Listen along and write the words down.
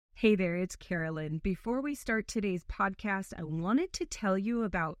Hey there, it's Carolyn. Before we start today's podcast, I wanted to tell you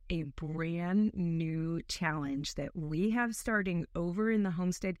about a brand new challenge that we have starting over in the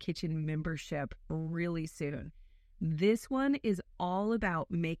Homestead Kitchen membership really soon. This one is all about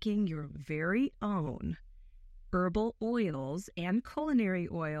making your very own herbal oils and culinary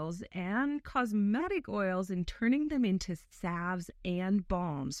oils and cosmetic oils and turning them into salves and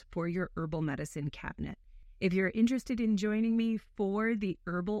balms for your herbal medicine cabinet. If you're interested in joining me for the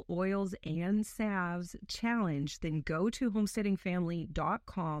Herbal Oils and Salves Challenge, then go to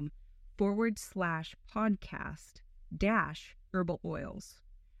homesteadingfamily.com/podcast-herbal oils.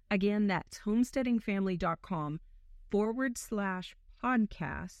 Again, that's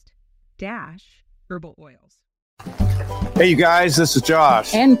homesteadingfamily.com/podcast-herbal oils. Hey, you guys, this is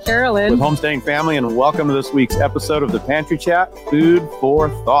Josh. And Carolyn. With Homesteading Family, and welcome to this week's episode of the Pantry Chat, Food for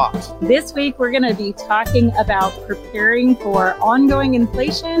Thought. This week, we're going to be talking about preparing for ongoing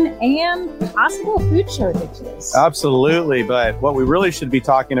inflation and possible food shortages. Absolutely, but what we really should be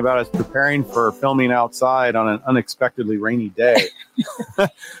talking about is preparing for filming outside on an unexpectedly rainy day.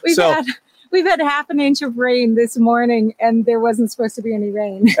 We've had half an inch of rain this morning, and there wasn't supposed to be any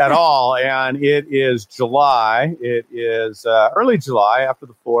rain at all. And it is July. It is early July after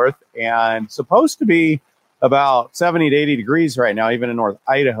the 4th, and supposed to be about 70 to 80 degrees right now, even in North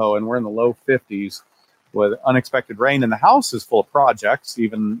Idaho. And we're in the low 50s with unexpected rain. And the house is full of projects.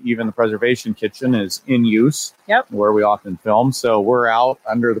 Even the preservation kitchen is in use, where we often film. So we're out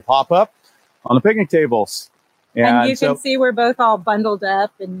under the pop-up on the picnic tables. And you can see we're both all bundled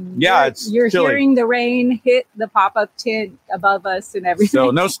up, and you're chilly. Hearing the rain hit the pop-up tent above us and everything.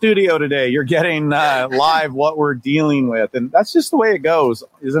 So no studio today. You're getting live what we're dealing with. And that's just the way it goes,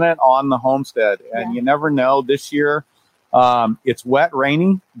 isn't it, on the homestead? And you never know. This year, it's wet,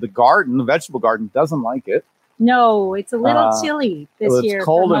 rainy. The vegetable garden doesn't like it. No, it's a little chilly this year. It's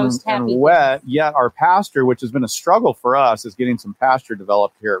cold and wet. Yet our pasture, which has been a struggle for us, is getting some pasture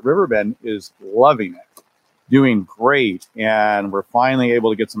developed here at Riverbend, is loving it. Doing great, and we're finally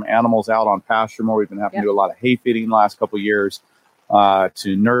able to get some animals out on pasture more. We've been having to do a lot of hay feeding the last couple of years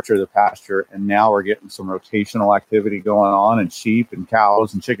to nurture the pasture, and now we're getting some rotational activity going on, and sheep and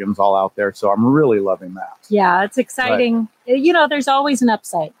cows and chickens all out there. So I'm really loving that. Yeah, it's exciting. But, there's always an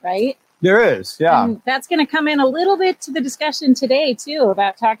upside, right? There is, yeah. And that's going to come in a little bit to the discussion today, too,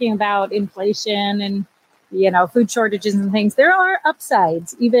 about talking about inflation and food shortages and things. There are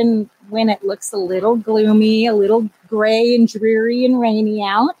upsides, even when it looks a little gloomy, a little gray and dreary and rainy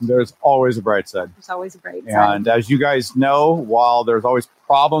out. There's always a bright side. There's always a bright side. And as you guys know, while there's always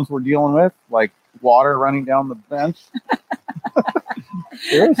problems we're dealing with, like water running down the bench.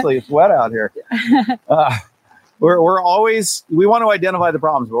 Seriously, it's wet out here. We want to identify the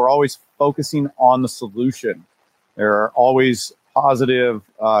problems, but we're always focusing on the solution. There are always positive,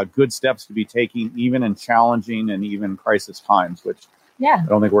 good steps to be taking, even in challenging and even crisis times, which I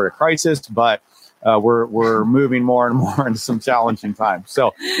don't think we're at a crisis, but we're moving more and more into some challenging times.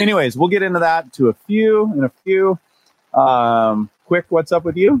 So anyways, we'll get into that in a few. Quick, what's up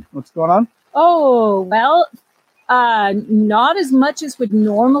with you? What's going on? Oh, well, not as much as would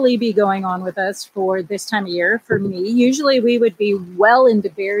normally be going on with us for this time of year. For me, usually we would be well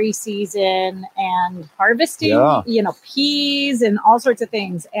into berry season and harvesting, peas and all sorts of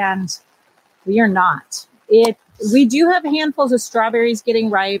things. And we are not. We do have handfuls of strawberries getting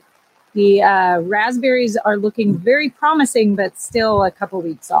ripe. The raspberries are looking very promising, but still a couple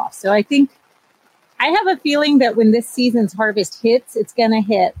weeks off. So I have a feeling that when this season's harvest hits, it's going to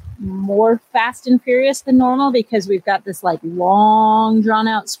hit more fast and furious than normal because we've got this long drawn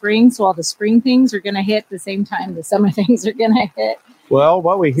out spring. So all the spring things are going to hit the same time the summer things are going to hit. Well,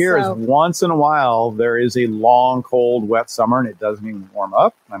 what we hear is once in a while, there is a long, cold, wet summer and it doesn't even warm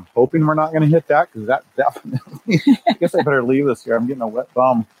up. I'm hoping we're not going to hit that because that definitely, I guess I better leave this here. I'm getting a wet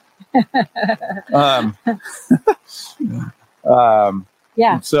bum.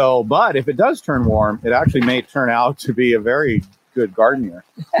 So, but if it does turn warm, it actually may turn out to be a very good garden year.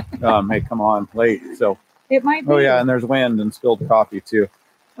 May come on late. So it might be. Oh yeah, and there's wind and spilled coffee too.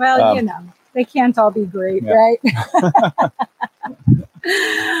 Well, they can't all be great, right?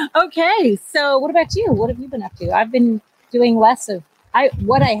 Okay, so what about you? What have you been up to? I've been doing less of.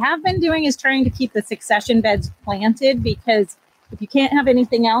 What I have been doing is trying to keep the succession beds planted because if you can't have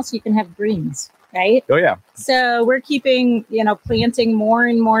anything else, you can have greens. Right? Oh, yeah. So we're keeping, planting more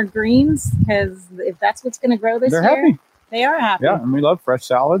and more greens because if that's what's going to grow this year, happy. They are happy. Yeah, and we love fresh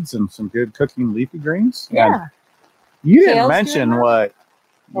salads and some good cooking leafy greens. Yeah. And you didn't mention what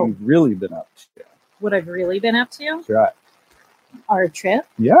you've really been up to. What I've really been up to? That's right. Our trip?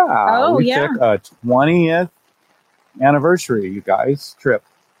 Yeah. We took a 20th anniversary, you guys, trip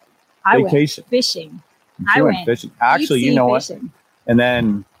I Vacation. went fishing. She went fishing. Actually, you know what? And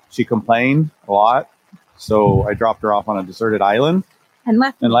then she complained a lot. So I dropped her off on a deserted island and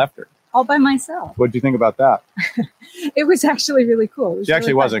left her all by myself. What did you think about that? It was actually really cool. She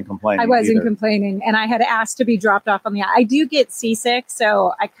actually wasn't complaining. I wasn't complaining. And I had asked to be dropped off on the island. I do get seasick,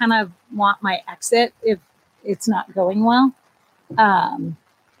 so I kind of want my exit if it's not going well.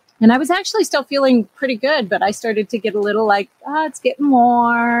 And I was actually still feeling pretty good, but I started to get a little like, it's getting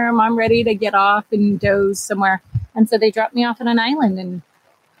warm. I'm ready to get off and doze somewhere. And so they dropped me off on an island and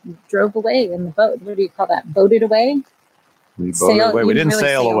drove away in the boat. What do you call that? Boated away? We boated away. We didn't really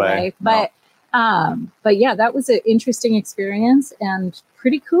sail away. No. But yeah, that was an interesting experience and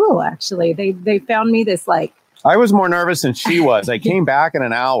pretty cool, actually. They found me this like... I was more nervous than she was. I came back in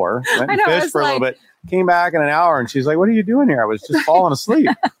an hour, went and fished for a little bit, came back in an hour, and she's like, what are you doing here? I was just falling asleep.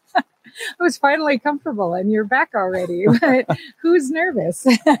 I was finally comfortable and you're back already, but who's nervous?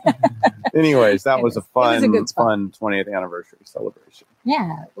 Anyways, that was a fun 20th anniversary celebration.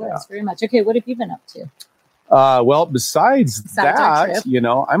 Yeah, it was very much. Okay, what have you been up to? Well, besides that,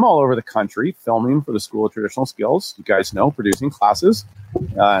 I'm all over the country filming for the School of Traditional Skills. You guys know, producing classes.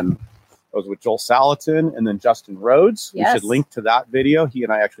 I was with Joel Salatin and then Justin Rhodes. Yes. We should link to that video. He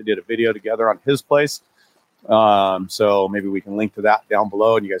and I actually did a video together on his place. So maybe we can link to that down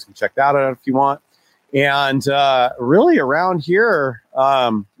below and you guys can check that out if you want. And really around here,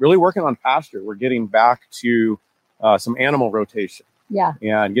 really working on pasture. We're getting back to some animal rotation. Yeah.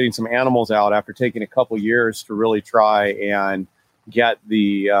 And getting some animals out after taking a couple years to really try and get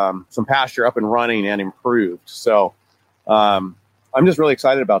the some pasture up and running and improved. So I'm just really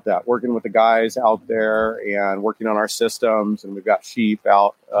excited about that. Working with the guys out there and working on our systems. And we've got sheep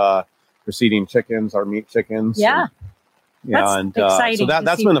out preceding chickens, our meat chickens. Yeah. And so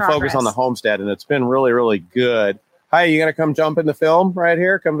that's been the focus on the homestead. And it's been really, really good. Hi, you going to come jump in the film right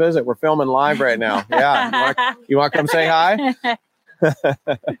here? Come visit. We're filming live right now. Yeah. You want to come say hi?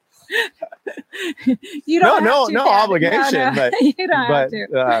 You don't no obligation. But you don't have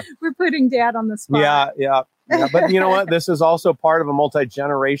to. We're putting Dad on the spot. Yeah. But you know what? This is also part of a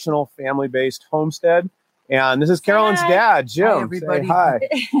multi-generational family-based homestead. And this is Carolyn's dad, Jim. Hi, everybody. Say hi.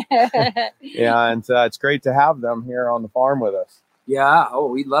 And it's great to have them here on the farm with us. Yeah. Oh,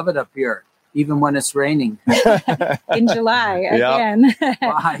 we love it up here, even when it's raining. In July again.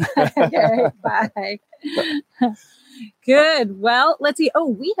 Bye. Okay, bye. Good. Well, let's see. Oh,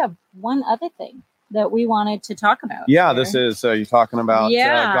 we have one other thing that we wanted to talk about. Yeah, here. This is, you're talking about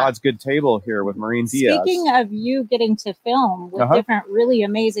God's Good Table here with Maureen Diaz. Speaking of you getting to film with different really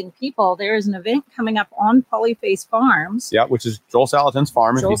amazing people, there is an event coming up on Polyface Farms. Yeah, which is Joel Salatin's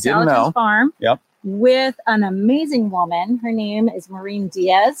farm, if you didn't know. Farm. Yep. With an amazing woman. Her name is Maureen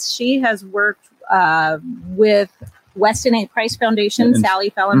Diaz. She has worked with Weston A. Price Foundation, and Sally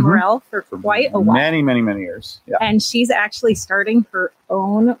Fallon Morell for quite a while. Many years. Yeah. And she's actually starting her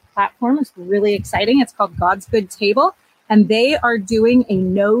own platform. It's really exciting. It's called God's Good Table. And they are doing a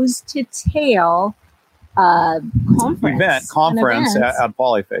nose to tail conference at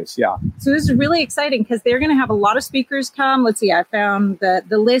Polyface. Yeah. So this is really exciting because they're going to have a lot of speakers come. Let's see. I found the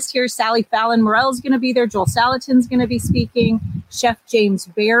list here. Sally Fallon Morell is going to be there. Joel Salatin's going to be speaking. Chef James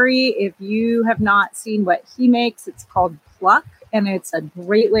Berry. If you have not seen what he makes, it's called Pluck. And it's a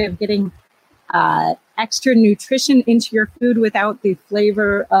great way of getting extra nutrition into your food without the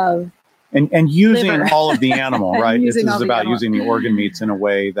flavor of And using liver. all of the animal, right? This is about using the organ meats in a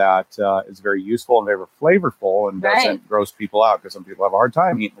way that is very useful and very flavorful and doesn't gross people out, because some people have a hard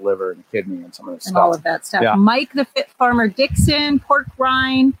time eating the liver and the kidney and some of this stuff. All of that stuff. Yeah. Mike the Fit Farmer Dixon, Pork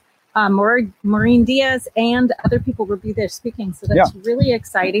Rind, Maureen Diaz, and other people will be there speaking. So that's really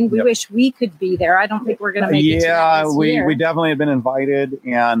exciting. We wish we could be there. I don't think we're going to make it to that this year. We definitely have been invited,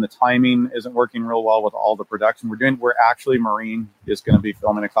 and the timing isn't working real well with all the production we're doing. Maureen is going to be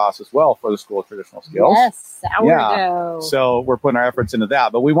filming a class as well for the School of Traditional Skills. Yes, sourdough. Yeah. So we're putting our efforts into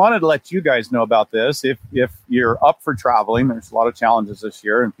that. But we wanted to let you guys know about this. If you're up for traveling, there's a lot of challenges this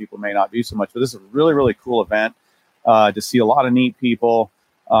year, and people may not be so much. But this is a really, really cool event to see a lot of neat people.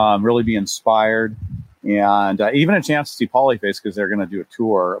 Really be inspired, and even a chance to see Polyface, because they're going to do a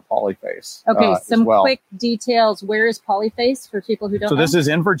tour of Polyface. Okay, some quick details. Where is Polyface for people who don't know? So this is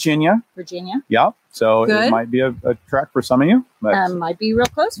in Virginia. Virginia. Yeah. So it might be a trek for some of you. But, might be real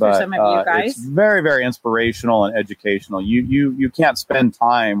close for some of you guys. It's very, very inspirational and educational. You can't spend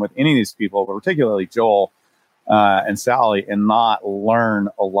time with any of these people, but particularly Joel and Sally, and not learn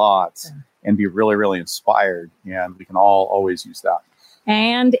a lot and be really, really inspired. And we can all always use that.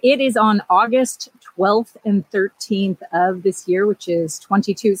 And it is on August 12th and 13th of this year, which is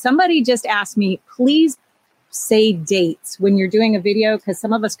 22. Somebody just asked me, please say dates when you're doing a video, because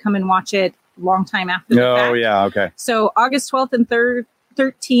some of us come and watch it long time after the fact. Oh, yeah. Okay. So August 12th and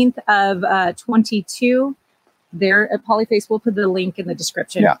 13th of 22, there at Polyface. We'll put the link in the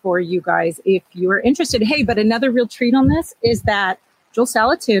description for you guys if you are interested. Hey, but another real treat on this is that Joel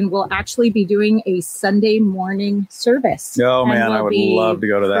Salatin will actually be doing a Sunday morning service. Oh, man, I would love to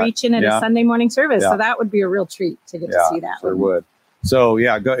go to that. Preaching at a Sunday morning service. Yeah. So that would be a real treat to get to see that. Sure would. So,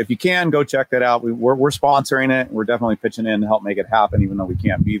 go if you can, go check that out. We're sponsoring it. We're definitely pitching in to help make it happen, even though we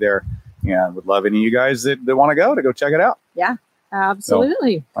can't be there. And would love any of you guys that want to go check it out. Yeah,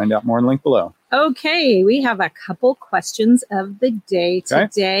 absolutely. So find out more in the link below. Okay, we have a couple questions of the day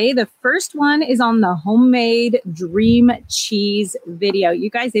today. The first one is on the homemade dream cheese video. You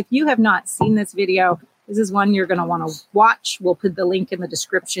guys, if you have not seen this video, this is one you're going to want to watch. We'll put the link in the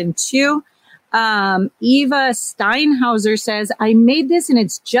description too. Eva Steinhauser says, I made this and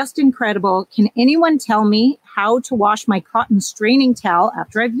it's just incredible. Can anyone tell me how to wash my cotton straining towel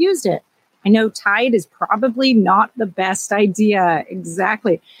after I've used it? I know Tide is probably not the best idea.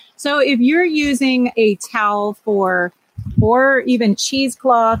 Exactly. So if you're using a towel or even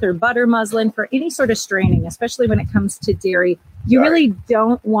cheesecloth or butter muslin for any sort of straining, especially when it comes to dairy, you really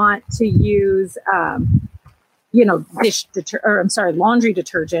don't want to use, laundry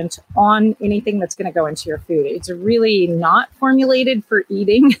detergent on anything that's going to go into your food. It's really not formulated for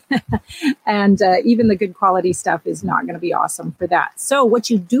eating. And even the good quality stuff is not going to be awesome for that. So what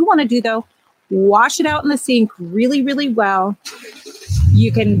you do want to do, though, wash it out in the sink really, really well.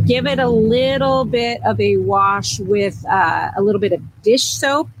 You can give it a little bit of a wash with a little bit of dish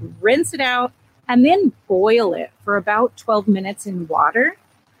soap, rinse it out, and then boil it for about 12 minutes in water.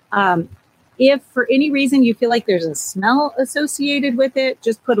 If for any reason you feel like there's a smell associated with it,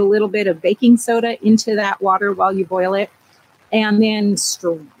 just put a little bit of baking soda into that water while you boil it. And then,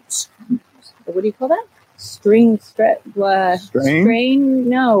 what do you call that? Wring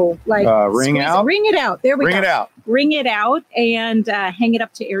out. Wring it out. There we go. Wring it out and hang it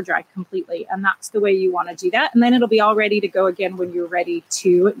up to air dry completely. And that's the way you want to do that. And then it'll be all ready to go again when you're ready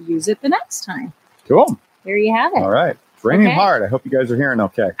to use it the next time. Cool. There you have it. All right. It's raining hard. I hope you guys are hearing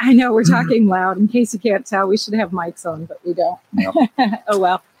okay. I know we're talking loud. In case you can't tell, we should have mics on, but we don't. Yep. Oh,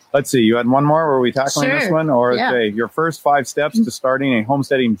 well. Let's see. You had one more? Were we tackling this one? Or okay, your first 5 steps to starting a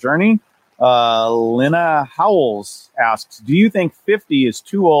homesteading journey. Lena Howells asks, do you think 50 is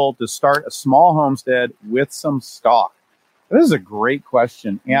too old to start a small homestead with some stock? This is a great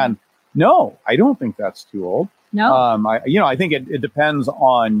question. And no, I don't think that's too old. No. I think it depends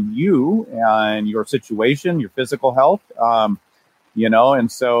on you and your situation, your physical health.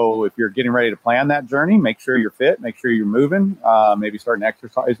 And so if you're getting ready to plan that journey, make sure you're fit, make sure you're moving, maybe start an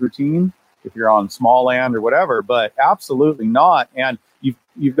exercise routine if you're on small land or whatever, but absolutely not. And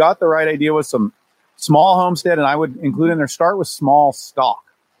you've got the right idea with some small homestead, and I would include in there, start with small stock.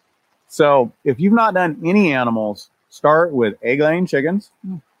 So if you've not done any animals, start with egg-laying chickens.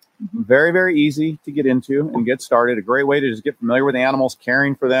 Mm-hmm. Very, very easy to get into and get started. A great way to just get familiar with the animals,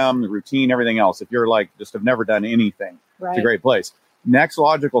 caring for them, the routine, everything else. If you're just have never done anything, It's a great place. Next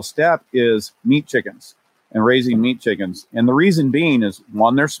logical step is meat chickens and raising meat chickens. And the reason being is,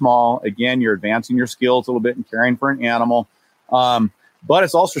 one, they're small. Again, you're advancing your skills a little bit in caring for an animal. But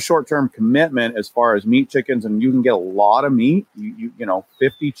it's also short-term commitment as far as meat chickens, and you can get a lot of meat.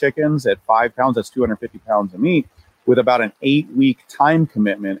 50 chickens at 5 pounds, that's 250 pounds of meat with about an 8-week time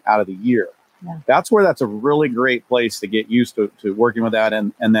commitment out of the year. Yeah. That's a really great place to get used to working with that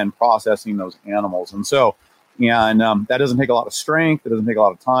and then processing those animals. And so, that doesn't take a lot of strength. It doesn't take a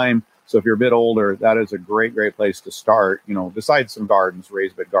lot of time. So if you're a bit older, that is a great, great place to start, besides some gardens,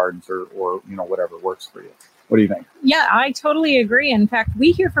 raised bed gardens or whatever works for you. What do you think? Yeah, I totally agree. In fact,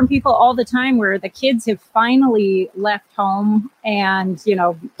 we hear from people all the time where the kids have finally left home and,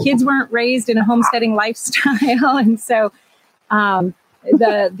 kids weren't raised in a homesteading lifestyle. And so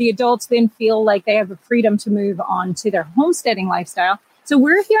the adults then feel like they have the freedom to move on to their homesteading lifestyle. So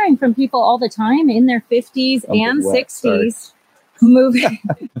we're hearing from people all the time in their 50s and 60s moving.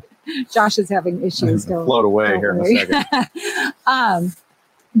 Josh is having issues. Float away here in a second.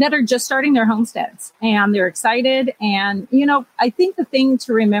 That are just starting their homesteads and they're excited. And, I think the thing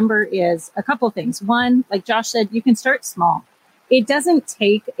to remember is a couple of things. One, like Josh said, you can start small. It doesn't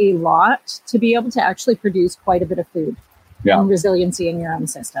take a lot to be able to actually produce quite a bit of food and resiliency in your own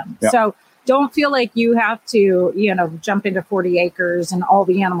system. Yeah. So don't feel like you have to, jump into 40 acres and all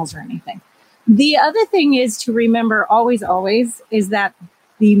the animals or anything. The other thing is to remember always, is that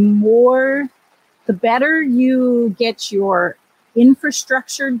the better you get your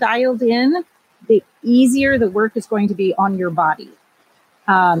infrastructure dialed in, the easier the work is going to be on your body.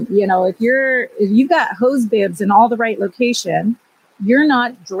 If you've got hose bibs in all the right location, you're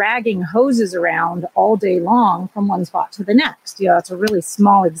not dragging hoses around all day long from one spot to the next. That's a really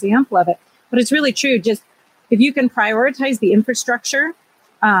small example of it, but it's really true. Just if you can prioritize the infrastructure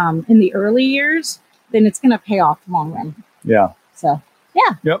in the early years, then it's going to pay off long run. Yeah. So,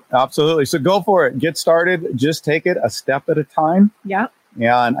 yeah. Yep, absolutely. So go for it. Get started. Just take it a step at a time. Yeah.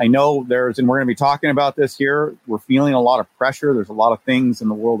 And I know and we're going to be talking about this here. We're feeling a lot of pressure. There's a lot of things in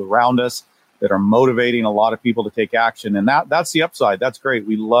the world around us that are motivating a lot of people to take action. And that's the upside. That's great.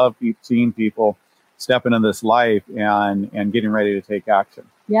 We love seeing people step into this life and getting ready to take action.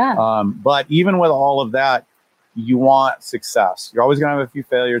 Yeah. But even with all of that, you want success. You're always going to have a few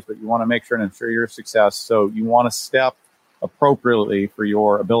failures, but you want to make sure and ensure your success. So you want to step appropriately for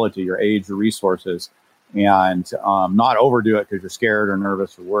your ability, your age, your resources, and not overdo it because you're scared or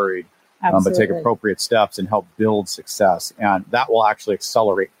nervous or worried, but take appropriate steps and help build success. And that will actually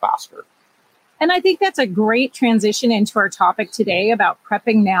accelerate faster. And I think that's a great transition into our topic today about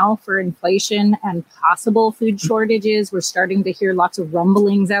prepping now for inflation and possible food shortages. We're starting to hear lots of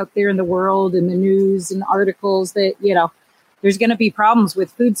rumblings out there in the world, in the news and articles that, there's going to be problems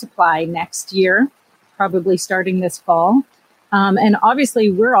with food supply next year, probably starting this fall. And obviously,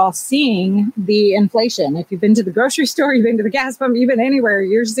 we're all seeing the inflation. If you've been to the grocery store, you've been to the gas pump, you've been anywhere,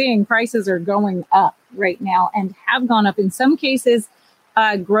 you're seeing prices are going up right now and have gone up. In some cases,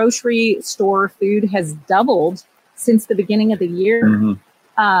 grocery store food has doubled since the beginning of the year.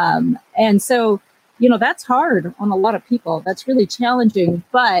 Mm-hmm. And so, that's hard on a lot of people. That's really challenging.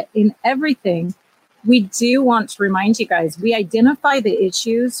 But in everything, we do want to remind you guys, we identify the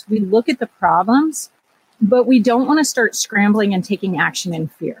issues, we look at the problems, but we don't want to start scrambling and taking action in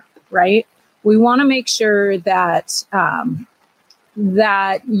fear, right? We want to make sure that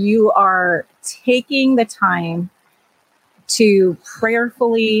that you are taking the time to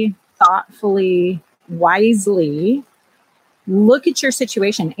prayerfully, thoughtfully, wisely look at your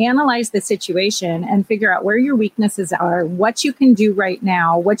situation, analyze the situation, and figure out where your weaknesses are, what you can do right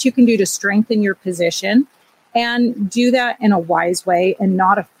now, what you can do to strengthen your position, and do that in a wise way and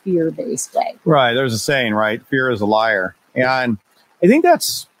not a fear-based way. Right. There's a saying, right? Fear is a liar. And I think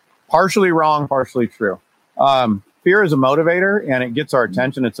that's partially wrong, partially true. Fear is a motivator and it gets our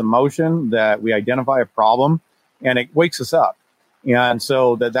attention. It's emotion that we identify a problem and it wakes us up. And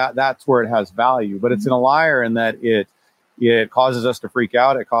so that's where it has value. But it's a liar in that it causes us to freak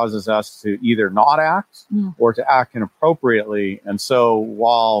out. It causes us to either not act or to act inappropriately. And so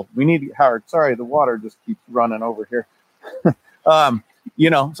while we need, Howard, sorry, the water just keeps running over here.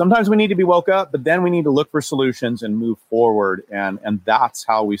 Sometimes we need to be woke up, but then we need to look for solutions and move forward. And that's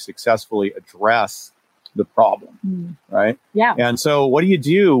how we successfully address the problem, right? Yeah. And so what do you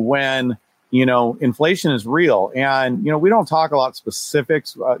do when, inflation is real? And, we don't talk a lot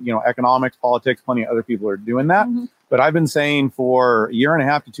specifics, economics, politics, plenty of other people are doing that. Mm-hmm. But I've been saying for a year and a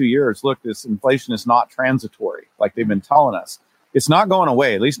half to 2 years, look, this inflation is not transitory, like they've been telling us. It's not going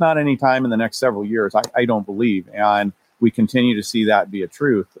away, at least not any time in the next several years, I don't believe. And we continue to see that be a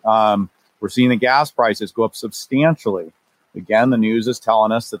truth. We're seeing the gas prices go up substantially. Again, the news is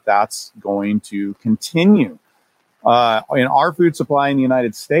telling us that that's going to continue. In our food supply in the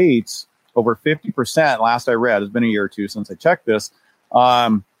United States, over 50%, last I read, it's been a year or two since I checked this,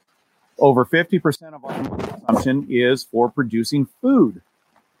 over 50% of our consumption is for producing food.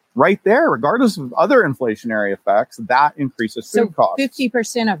 Right there, regardless of other inflationary effects, that increases food costs.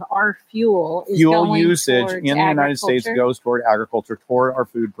 50% of our fuel usage in the United States goes toward agriculture, toward our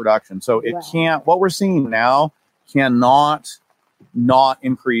food production. So it can't, what we're seeing now cannot not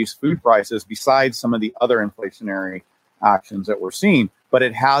increase food prices besides some of the other inflationary actions that we're seeing. But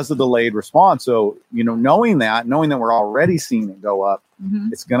it has a delayed response. So, knowing that we're already seeing it go up,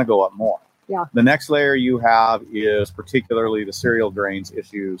 it's going to go up more. Yeah. The next layer you have is particularly the cereal grains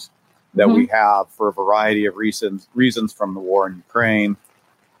issues that we have for a variety of reasons from the war in Ukraine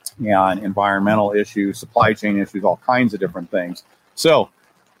and environmental issues, supply chain issues, all kinds of different things. So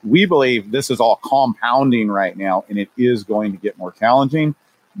we believe this is all compounding right now, and it is going to get more challenging.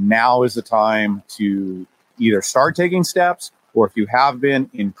 Now is the time to either start taking steps, or if you have been,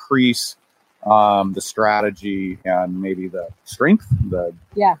 increase the strategy and maybe the strength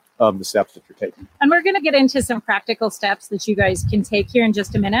of the steps that you're taking. And we're going to get into some practical steps that you guys can take here in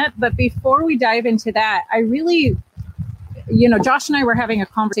just a minute. But before we dive into that, I really, Josh and I were having a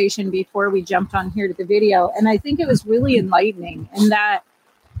conversation before we jumped on here to the video. And I think it was really enlightening in that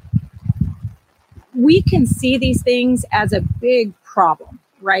we can see these things as a big problem.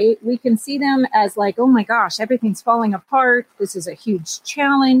 Right? We can see them as like, oh my gosh, everything's falling apart. This is a huge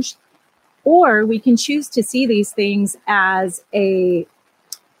challenge. Or we can choose to see these things as a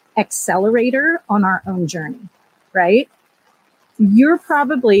accelerator on our own journey, right? You're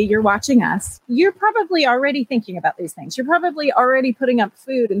watching us. You're probably already thinking about these things. You're probably already putting up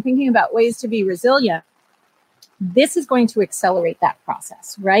food and thinking about ways to be resilient. This is going to accelerate that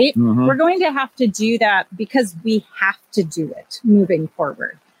process, right? Mm-hmm. We're going to have to do that because we have to do it moving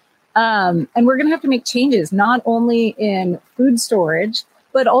forward. And we're going to have to make changes, not only in food storage,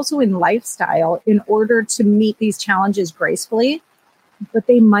 but also in lifestyle in order to meet these challenges gracefully. But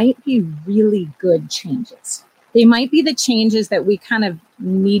they might be really good changes. They might be the changes that we kind of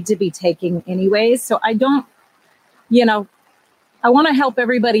need to be taking anyways. So I want to help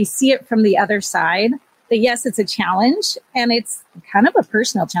everybody see it from the other side. That yes, it's a challenge and it's kind of a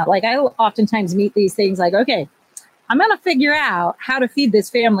personal challenge. Like I oftentimes meet these things like, okay, I'm going to figure out how to feed this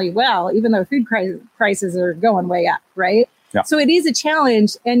family well, even though food prices are going way up, right? Yeah. So it is a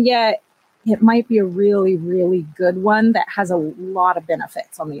challenge, and yet it might be a really, really good one that has a lot of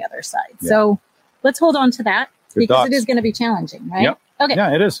benefits on the other side. Yeah. So let's hold on to that because it is going to be challenging, right? Yep. Okay.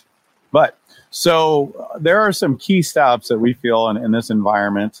 Yeah, it is. But so there are some key steps that we feel in this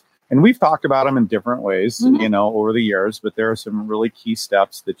environment. And we've talked about them in different ways, over the years, but there are some really key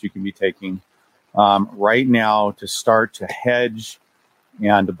steps that you can be taking right now to start to hedge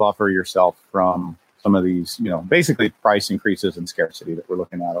and to buffer yourself from some of these, basically price increases and scarcity that we're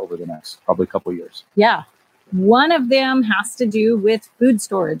looking at over the next probably couple of years. Yeah. One of them has to do with food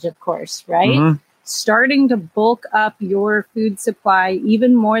storage, of course, right? Mm-hmm. Starting to bulk up your food supply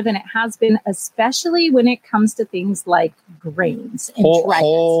even more than it has been, especially when it comes to things like grains and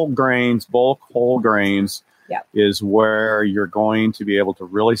whole grains, bulk whole grains is where you're going to be able to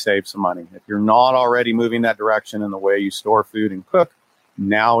really save some money. If you're not already moving that direction in the way you store food and cook,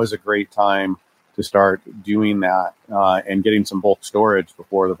 now is a great time to start doing that and getting some bulk storage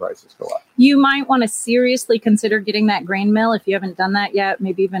before the prices go up. You might want to seriously consider getting that grain mill if you haven't done that yet.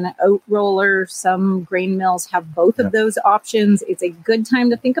 Maybe even an oat roller. Some grain mills have both of those options. It's a good time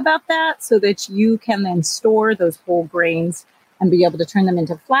to think about that so that you can then store those whole grains and be able to turn them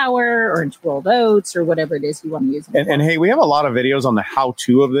into flour or into rolled oats or whatever it is you want to use. And hey, we have a lot of videos on the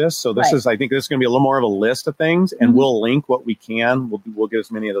how-to of this. So I think this is going to be a little more of a list of things, and we'll link what we can. We'll get as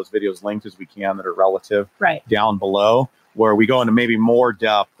many of those videos linked as we can that are relative down below, where we go into maybe more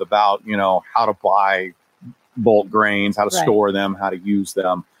depth about, how to buy bulk grains, how to store them, how to use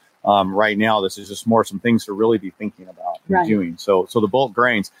them. Right now, this is just more some things to really be thinking about and doing. So the bulk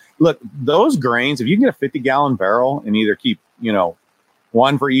grains, look, those grains, if you can get a 50-gallon barrel and either keep,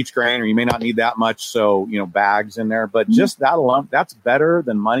 one for each grain, or you may not need that much. So, bags in there, but just that alone, that's better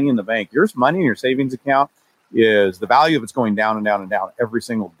than money in the bank. Your money in your savings account is the value of it's going down and down and down every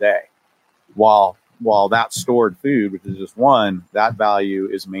single day. While that stored food, which is just one, that value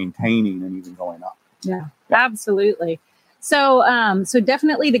is maintaining and even going up. Yeah, absolutely. So,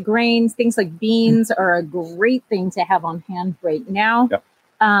 definitely the grains, things like beans are a great thing to have on hand right now.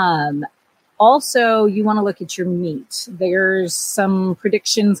 Yep. Also, you want to look at your meat. There's some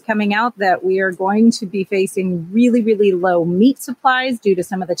predictions coming out that we are going to be facing really, really low meat supplies due to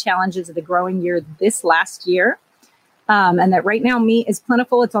some of the challenges of the growing year this last year. And that right now meat is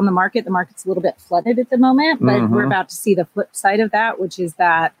plentiful. It's on the market. The market's a little bit flooded at the moment, but we're about to see the flip side of that, which is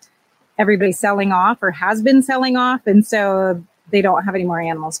that everybody's selling off or has been selling off. And so they don't have any more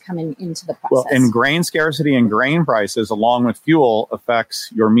animals coming into the process. Well, and grain scarcity and grain prices, along with fuel, affects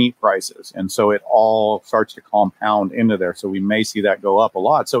your meat prices. And so it all starts to compound into there. So we may see that go up a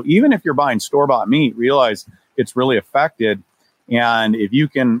lot. So even if you're buying store-bought meat, realize it's really affected. And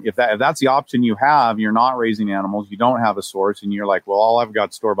if that's the option you have, you're not raising animals, you don't have a source, and you're like, well, all I've got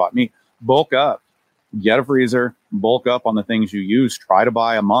is store-bought meat. Bulk up. Get a freezer, bulk up on the things you use. Try to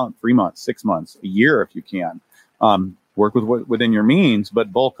buy a month, 3 months, 6 months, a year if you can. Work within your means,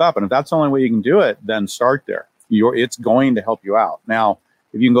 but bulk up. And if that's the only way you can do it, then start there. It's going to help you out. Now,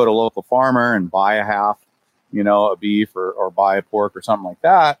 if you can go to a local farmer and buy a half, a beef or buy a pork or something like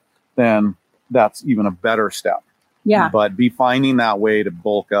that, then that's even a better step. Yeah. But be finding that way to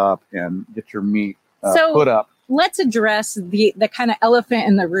bulk up and get your meat put up. Let's address the kind of elephant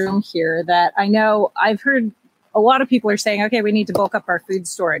in the room here that I know I've heard a lot of people are saying, okay, we need to bulk up our food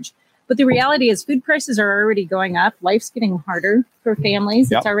storage. But the reality is food prices are already going up. Life's getting harder for families.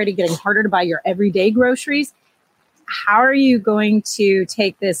 Yep. It's already getting harder to buy your everyday groceries. How are you going to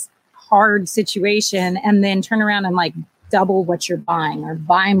take this hard situation and then turn around and double what you're buying or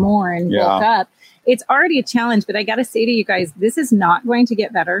buy more and bulk up? It's already a challenge, but I got to say to you guys, this is not going to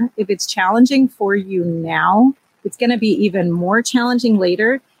get better. If it's challenging for you now, it's going to be even more challenging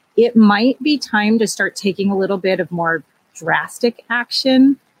later. It might be time to start taking a little bit of more drastic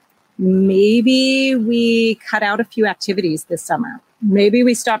action. Maybe we cut out a few activities this summer. Maybe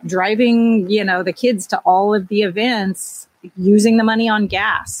we stop driving, the kids to all of the events, using the money on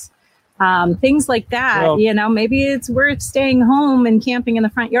gas. Things like that. Well, maybe it's worth staying home and camping in the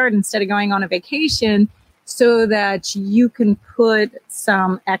front yard instead of going on a vacation, so that you can put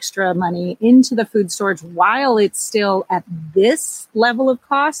some extra money into the food storage while it's still at this level of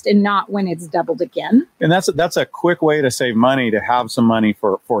cost and not when it's doubled again. And that's a quick way to save money, to have some money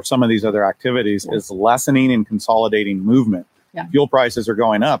for some of these other activities, is lessening and consolidating movement. Yeah. Fuel prices are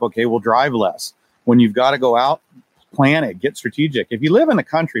going up. Okay, we'll drive less. When you've got to go out, plan it, get strategic. If you live in the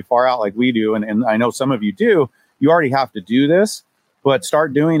country far out like we do, and I know some of you do, you already have to do this. But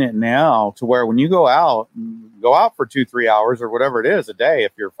start doing it now, to where when you go out for 2-3 hours or whatever it is a day,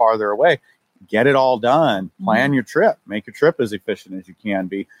 if you're farther away, get it all done. Plan your trip. Make your trip as efficient as you can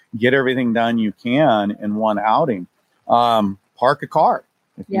be. Get everything done you can in one outing. Park a car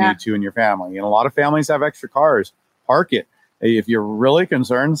if you need to in your family. And a lot of families have extra cars. Park it. If you're really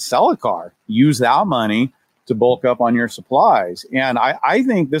concerned, sell a car. Use that money to bulk up on your supplies. And I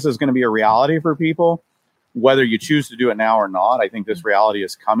think this is going to be a reality for people, whether you choose to do it now or not. I think this reality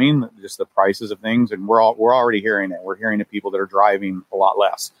is coming, just the prices of things. And we're already hearing it. We're hearing of people that are driving a lot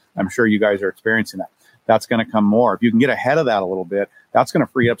less. I'm sure you guys are experiencing that. That's going to come more. If you can get ahead of that a little bit, that's going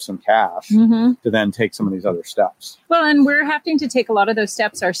to free up some cash to then take some of these other steps. Well, and we're having to take a lot of those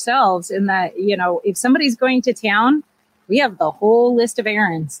steps ourselves, in that, if somebody's going to town, we have the whole list of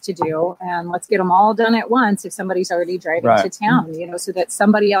errands to do, and let's get them all done at once if somebody's already driving to town, so that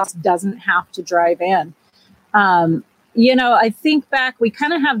somebody else doesn't have to drive in. I think back, we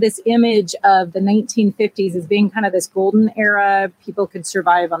kind of have this image of the 1950s as being kind of this golden era. People could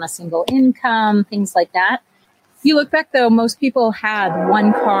survive on a single income, things like that. You look back, though, most people had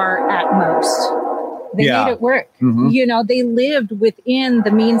one car at most. They made it work. They lived within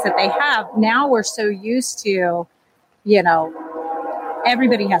the means that they have. Now we're so used to,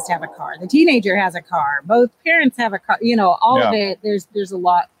 everybody has to have a car. The teenager has a car. Both parents have a car. All of it. There's a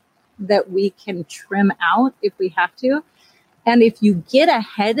lot that we can trim out if we have to. And if you get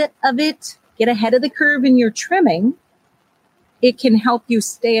ahead of it, get ahead of the curve in your trimming, it can help you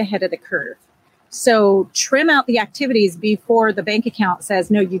stay ahead of the curve. So trim out the activities before the bank account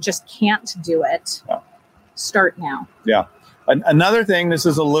says, no, you just can't do it. Yeah. Start now. Yeah. Another thing, this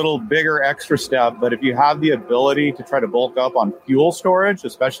is a little bigger extra step, but if you have the ability to try to bulk up on fuel storage,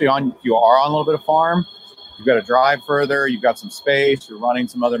 especially if you are on a little bit of farm, you've got to drive further, you've got some space, you're running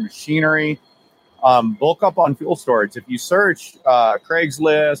some other machinery, bulk up on fuel storage. If you search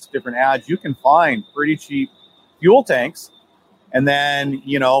Craigslist, different ads, you can find pretty cheap fuel tanks. And then,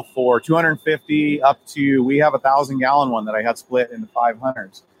 for $250 up to, we have a 1,000-gallon one that I had split into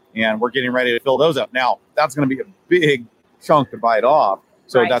 500s, and we're getting ready to fill those up. Now, that's going to be a big chunk to bite off.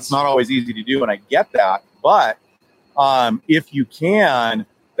 So that's not always easy to do, and I get that. But if you can,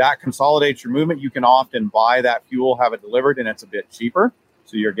 that consolidates your movement. You can often buy that fuel, have it delivered, and it's a bit cheaper.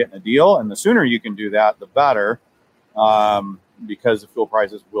 So you're getting a deal. And the sooner you can do that, the better, because the fuel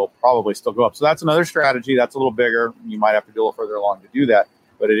prices will probably still go up. So that's another strategy. That's a little bigger. You might have to go a little further along to do that.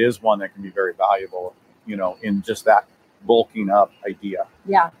 But it is one that can be very valuable, in just that bulking up idea.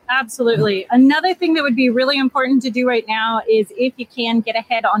 Yeah, absolutely. Another thing that would be really important to do right now is, if you can, get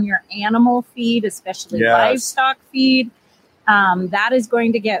ahead on your animal feed, especially livestock feed. That is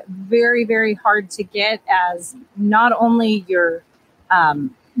going to get very, very hard to get, as not only your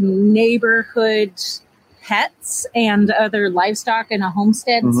neighborhood pets and other livestock in a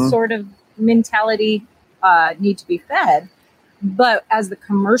homestead sort of mentality need to be fed, but as the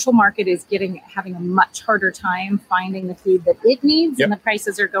commercial market is having a much harder time finding the food that it needs, and the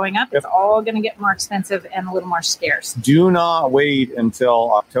prices are going up, it's all going to get more expensive and a little more scarce. Do not wait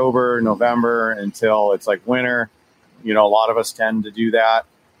until October, November, until it's like winter. A lot of us tend to do that.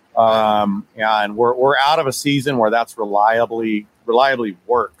 And we're out of a season where that's reliably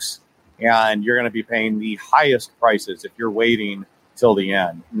works. And you're going to be paying the highest prices if you're waiting till the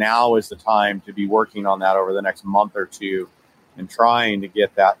end. Now is the time to be working on that over the next month or two and trying to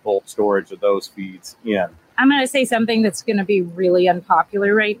get that bulk storage of those feeds in. I'm going to say something that's going to be really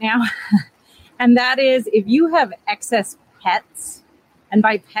unpopular right now. And that is, if you have excess pets, and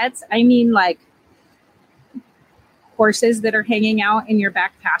by pets, I mean like horses that are hanging out in your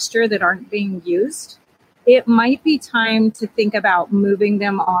back pasture that aren't being used, it might be time to think about moving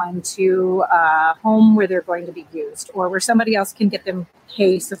them on to a home where they're going to be used, or where somebody else can get them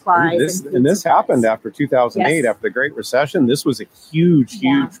hay supplies. And this happened after 2008, after the Great Recession. This was a huge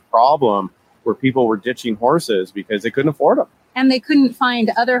problem where people were ditching horses because they couldn't afford them. And they couldn't find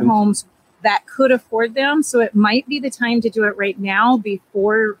other homes that could afford them. So it might be the time to do it right now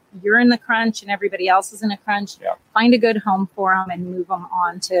before you're in the crunch and everybody else is in a crunch. Yeah. Find a good home for them and move them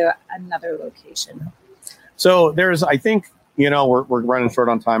on to another location. So I think, we're running short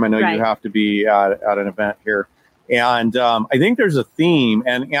on time. I know Right. you have to be at an event here. And I think there's a theme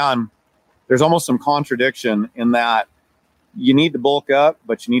and there's almost some contradiction in that you need to bulk up,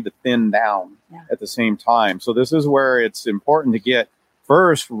 but you need to thin down at the same time. So this is where it's important to get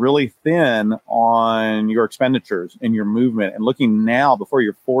first really thin on your expenditures and your movement, and looking now before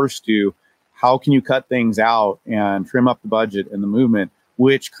you're forced to, how can you cut things out and trim up the budget and the movement,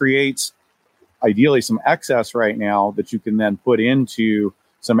 which creates ideally some excess right now that you can then put into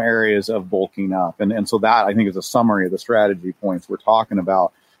some areas of bulking up. And so that, I think, is a summary of the strategy points we're talking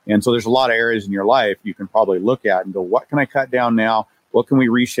about. And so there's a lot of areas in your life you can probably look at and go, what can I cut down now? What can we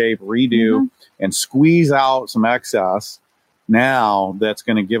reshape, redo, and squeeze out some excess now that's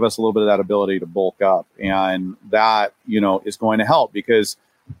going to give us a little bit of that ability to bulk up. And that, is going to help, because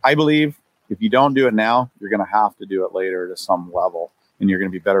I believe if you don't do it now, you're going to have to do it later to some level. And you're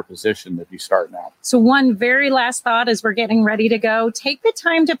going to be better positioned if you start now. So one very last thought as we're getting ready to go, take the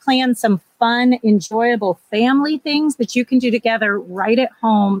time to plan some fun, enjoyable family things that you can do together right at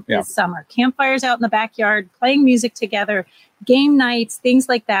home this summer. Campfires out in the backyard, playing music together, game nights, things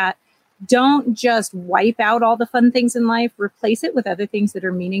like that. Don't just wipe out all the fun things in life. Replace it with other things that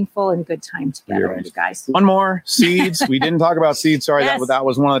are meaningful and good time together, you guys. One more, seeds. We didn't talk about seeds. Sorry, Yes. that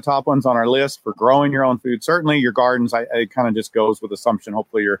was one of the top ones on our list for growing your own food. Certainly your gardens, it kind of just goes with assumption.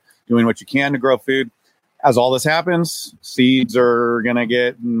 Hopefully you're doing what you can to grow food. As all this happens, seeds are going to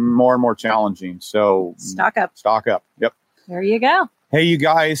get more and more challenging. So Stock up. Stock up. Yep. There you go. Hey, you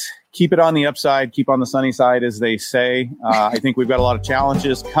guys, keep it on the upside, keep on the sunny side, as they say. I think we've got a lot of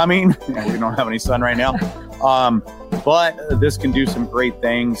challenges coming. We don't have any sun right now. But this can do some great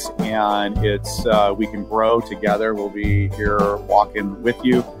things, and we can grow together. We'll be here walking with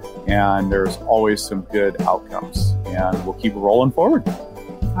you, and there's always some good outcomes, and we'll keep rolling forward.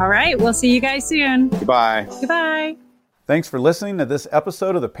 All right. We'll see you guys soon. Goodbye. Goodbye. Thanks for listening to this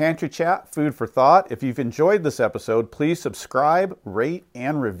episode of the Pantry Chat Food for Thought. If you've enjoyed this episode, please subscribe, rate,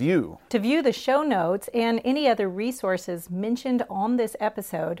 and review. To view the show notes and any other resources mentioned on this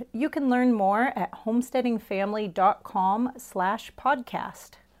episode, you can learn more at homesteadingfamily.com/podcast.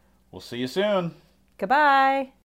 We'll see you soon. Goodbye.